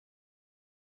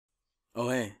Oh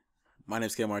hey, my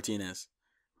name's Martinez.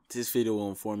 This video will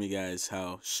inform you guys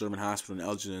how Sherman Hospital in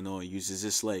Elgin, Illinois uses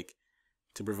this lake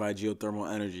to provide geothermal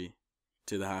energy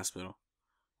to the hospital.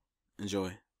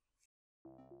 Enjoy.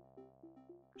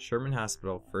 Sherman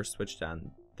Hospital first switched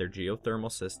on their geothermal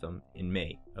system in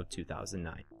May of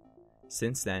 2009.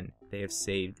 Since then, they have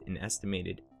saved an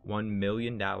estimated $1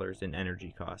 million in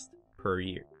energy cost per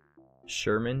year.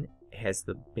 Sherman has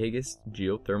the biggest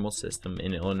geothermal system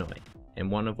in Illinois and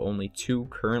one of only 2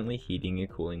 currently heating and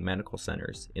cooling medical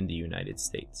centers in the United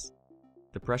States.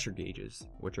 The pressure gauges,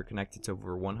 which are connected to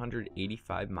over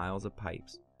 185 miles of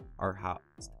pipes, are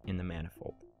housed in the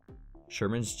manifold.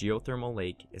 Sherman's geothermal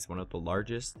lake is one of the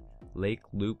largest lake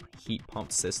loop heat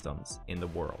pump systems in the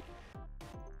world.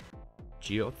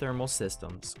 Geothermal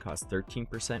systems cost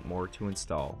 13% more to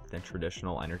install than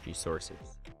traditional energy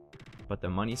sources, but the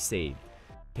money saved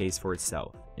pays for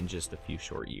itself in just a few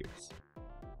short years.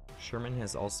 Sherman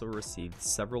has also received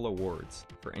several awards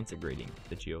for integrating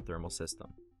the geothermal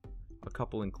system, a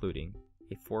couple including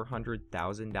a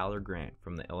 $400,000 grant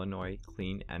from the Illinois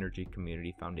Clean Energy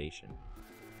Community Foundation,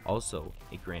 also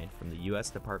a grant from the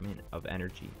U.S. Department of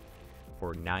Energy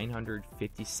for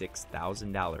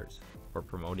 $956,000 for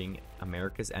promoting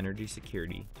America's energy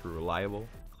security through reliable,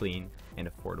 clean, and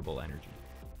affordable energy.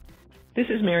 This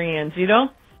is Mary Ann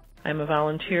Zito. I'm a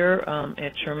volunteer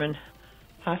at Sherman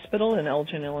Hospital in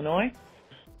Elgin, Illinois.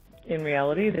 In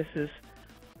reality, this is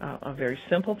a very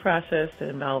simple process that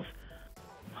involves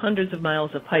hundreds of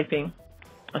miles of piping,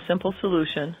 a simple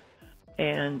solution,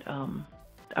 and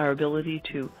our ability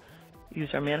to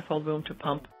use our manifold room to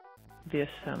pump this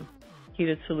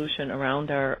heated solution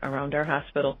around our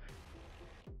hospital.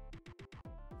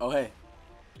 Oh hey,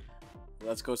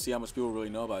 let's go see how much people really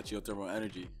know about geothermal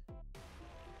energy.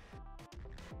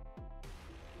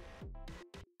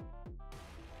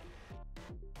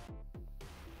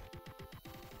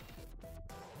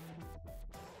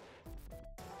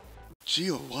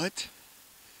 Geo, what?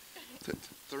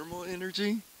 Thermal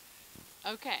energy?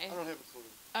 Okay. I don't have a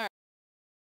clue.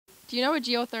 Do you know what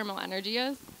geothermal energy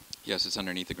is? Yes, it's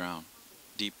underneath the ground,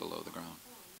 deep below the ground.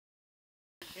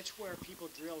 It's where people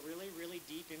drill really, really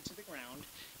deep into the ground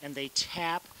and they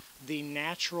tap the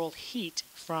natural heat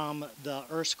from the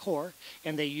Earth's core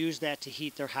and they use that to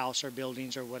heat their house or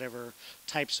buildings or whatever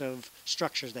types of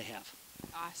structures they have.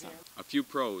 Awesome. A few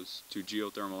pros to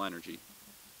geothermal energy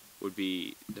would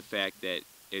be the fact that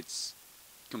it's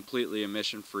completely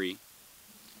emission-free.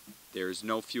 There's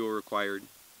no fuel required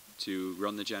to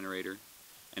run the generator,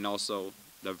 and also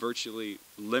the virtually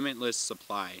limitless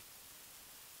supply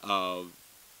of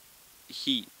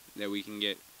heat that we can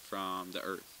get from the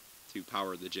earth to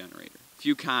power the generator.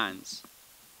 Few cons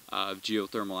of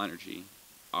geothermal energy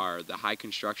are the high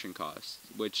construction costs,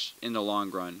 which in the long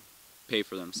run pay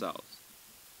for themselves.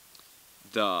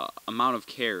 The amount of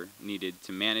care needed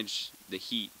to manage the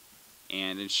heat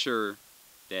and ensure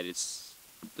that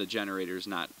the generator is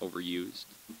not overused.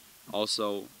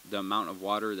 Also, the amount of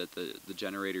water that the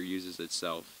generator uses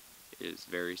itself is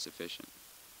very sufficient.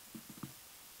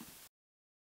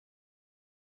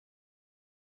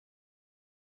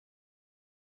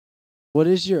 What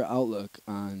is your outlook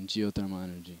on geothermal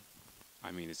energy?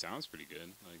 I mean, it sounds pretty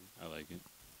good. I like it.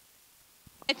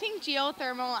 I think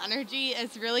geothermal energy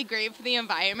is really great for the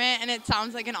environment, and it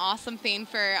sounds like an awesome thing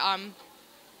for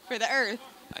the earth.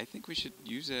 I think we should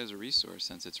use it as a resource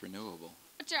since it's renewable.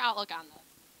 What's your outlook on this?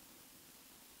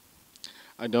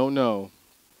 I don't know.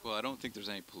 Well, I don't think there's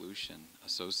any pollution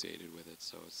associated with it,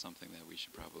 so it's something that we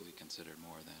should probably consider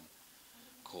more than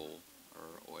coal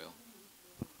or oil.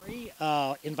 Very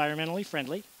environmentally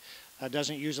friendly.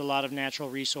 Doesn't use a lot of natural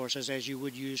resources as you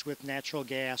would use with natural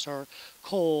gas or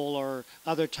coal or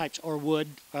other types, or wood,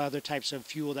 or other types of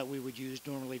fuel that we would use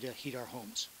normally to heat our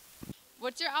homes.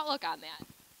 What's your outlook on that?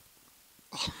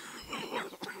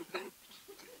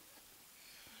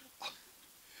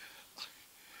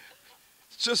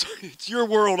 It's your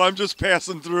world. I'm just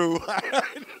passing through.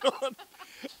 I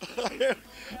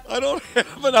don't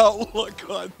have an outlook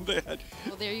on that.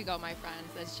 Well, there you go, my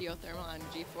friends. That's geothermal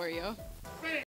energy for you.